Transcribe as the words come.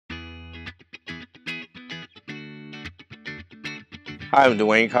I'm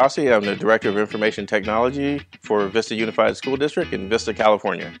Dwayne Cossey. I'm the Director of Information Technology for Vista Unified School District in Vista,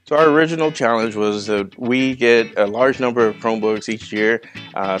 California. So our original challenge was that we get a large number of Chromebooks each year,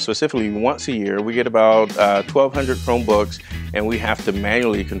 specifically once a year. We get about 1,200 Chromebooks, and we have to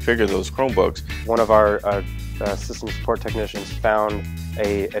manually configure those Chromebooks. One of our system support technicians found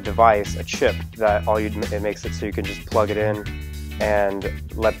a device, a chip, that it makes it so you can just plug it in and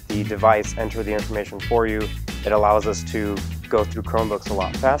let the device enter the information for you. It allows us to go through Chromebooks a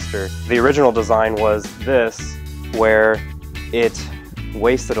lot faster. The original design was this, where it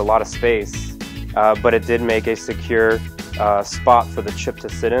wasted a lot of space, but it did make a secure spot for the chip to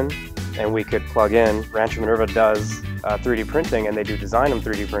sit in, and we could plug in. Rancho Minerva does 3D printing, and they do design and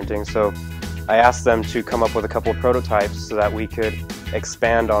 3D printing, so I asked them to come up with a couple of prototypes so that we could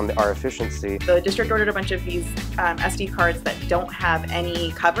expand on our efficiency. The district ordered a bunch of these SD cards that don't have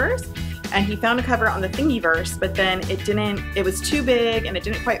any covers, and he found a cover on the Thingiverse, but then it was too big and it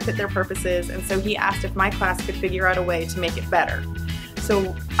didn't quite fit their purposes, and so he asked if my class could figure out a way to make it better.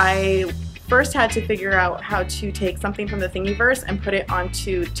 So I first had to figure out how to take something from the Thingiverse and put it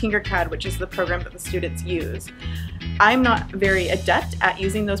onto Tinkercad, which is the program that the students use. I'm not very adept at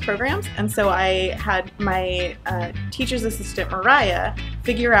using those programs, and so I had my teacher's assistant, Mariah,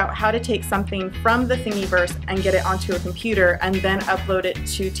 figure out how to take something from the Thingiverse and get it onto a computer and then upload it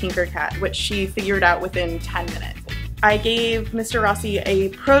to Tinkercad, which she figured out within 10 minutes. I gave Mr. Rossi a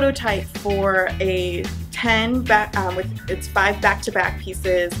prototype for a 10 with its 5 back-to-back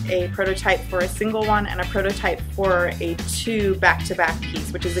pieces, a prototype for a single one, and a prototype for a 2 back-to-back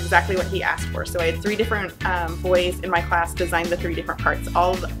piece, which is exactly what he asked for. So I had 3 different boys in my class design the 3 different parts.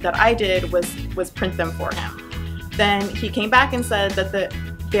 All that I did was print them for him. Then he came back and said that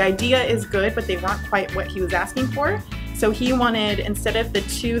the idea is good, but they weren't quite what he was asking for. So he wanted, instead of the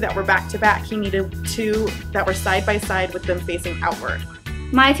 2 that were back-to-back, he needed 2 that were side-by-side with them facing outward.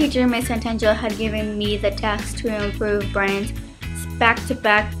 My teacher, Ms. Santangelo, had given me the task to improve Brian's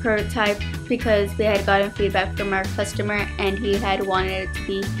back-to-back prototype because we had gotten feedback from our customer and he had wanted it to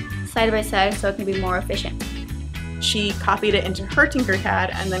be side-by-side so it can be more efficient. She copied it into her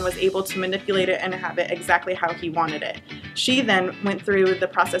Tinkercad and then was able to manipulate it and have it exactly how he wanted it. She then went through the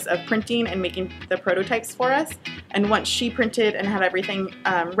process of printing and making the prototypes for us, and once she printed and had everything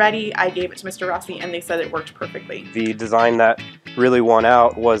ready, I gave it to Mr. Rossi and they said it worked perfectly. The design that really won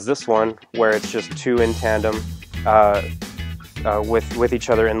out was this one, where it's just 2 in tandem with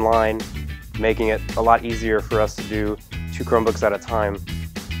each other in line, making it a lot easier for us to do 2 Chromebooks at a time.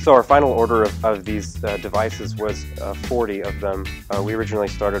 So our final order of these devices was 40 of them. We originally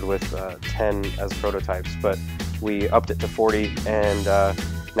started with 10 as prototypes, but we upped it to 40, and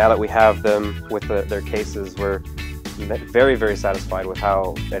now that we have them with their cases, we're very, very satisfied with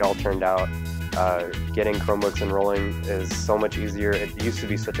how it all turned out. Getting Chromebooks enrolling is so much easier. It used to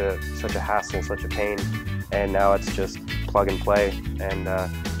be such a hassle, such a pain, and now it's just plug and play.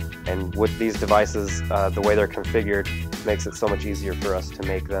 And with these devices, the way they're configured makes it so much easier for us to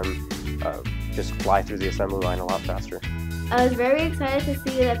make them just fly through the assembly line a lot faster. I was very excited to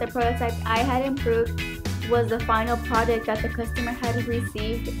see that the prototype I had improved was the final product that the customer had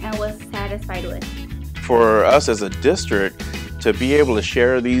received and was satisfied with. For us as a district, to be able to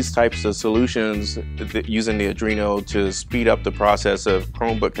share these types of solutions using the Arduino to speed up the process of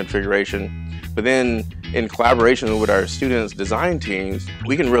Chromebook configuration, but then in collaboration with our students' design teams,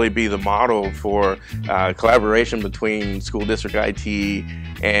 we can really be the model for collaboration between school district IT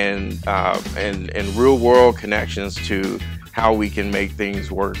and real-world connections to how we can make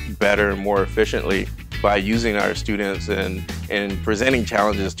things work better and more efficiently by using our students and presenting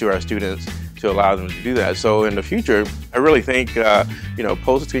challenges to our students to allow them to do that. So in the future, I really think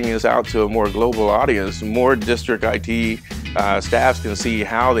posting this out to a more global audience, more district IT staffs can see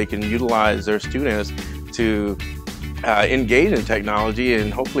how they can utilize their students to engage in technology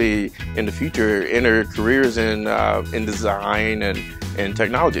and hopefully in the future enter careers in design and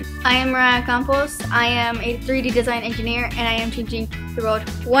technology. I am Mariah Campos. I am a 3D design engineer and I am changing the world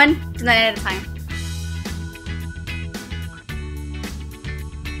one design at a time.